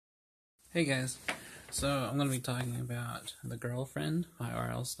Hey guys, so I'm going to be talking about The Girlfriend by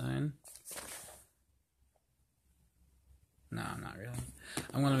R.L. Stine. No, I'm not really.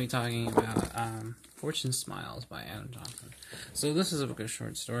 I'm going to be talking about Fortune Smiles by Adam Johnson. So this is a book of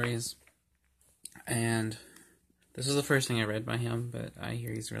short stories, and this is the first thing I read by him, but I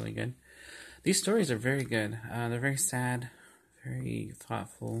hear he's really good. These stories are very good. They're very sad, very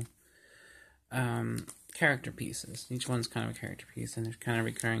thoughtful. Character pieces. Each one's kind of a character piece, and there's kind of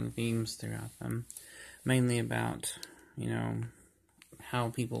recurring themes throughout them, mainly about, how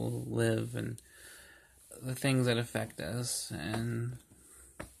people live and the things that affect us and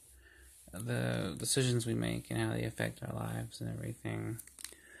the decisions we make and how they affect our lives and everything.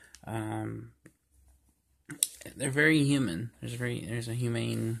 They're very human. There's a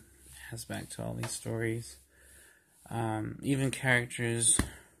humane aspect to all these stories. Even characters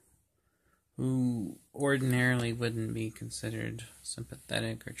who ordinarily wouldn't be considered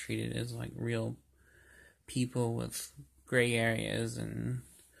sympathetic or treated as like real people with gray areas and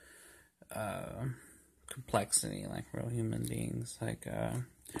complexity, like real human beings. Like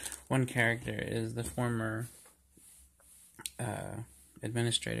one character is the former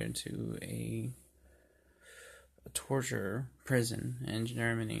administrator to a torture prison in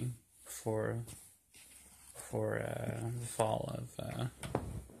Germany for the fall of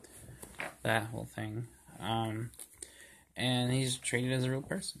that whole thing. And he's treated as a real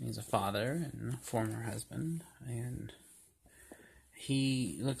person. He's a father and a former husband, and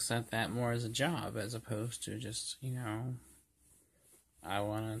he looks at that more as a job as opposed to just, I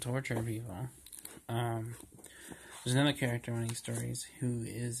want to torture people. There's another character in one of these stories who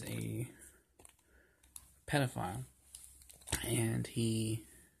is a pedophile, and he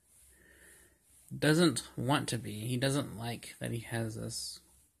doesn't want to be. He doesn't like that he has this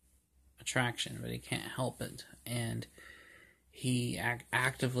attraction, but he can't help it, and he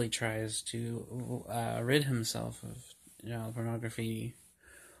actively tries to rid himself of pornography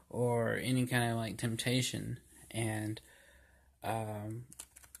or any kind of like temptation, and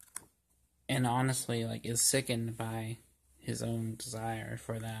honestly like is sickened by his own desire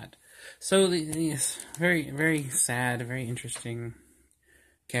for that. So these very, very sad, very interesting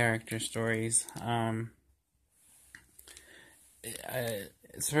character stories.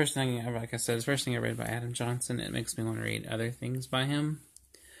 It's the first thing, like I said, it's the first thing I read by Adam Johnson. It makes me want to read other things by him.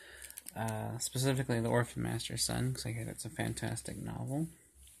 Specifically The Orphan Master's Son, because I hear that's a fantastic novel.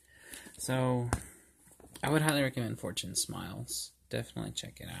 So, I would highly recommend Fortune Smiles. Definitely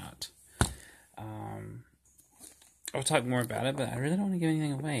check it out. I'll talk more about it, but I really don't want to give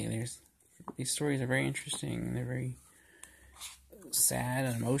anything away. These stories are very interesting. They're very sad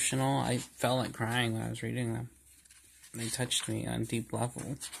and emotional. I felt like crying when I was reading them. They touched me on a deep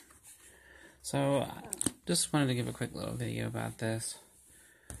level. So, just wanted to give a quick little video about this.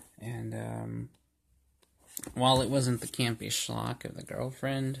 And, while it wasn't the campy schlock of The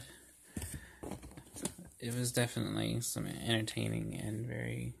Girlfriend, it was definitely some entertaining and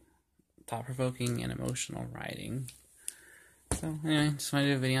very thought-provoking and emotional writing. So, anyway, just wanted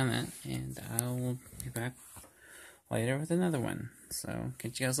to do a video on that, and I will be back later with another one. So,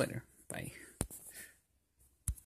 catch you guys later. Bye.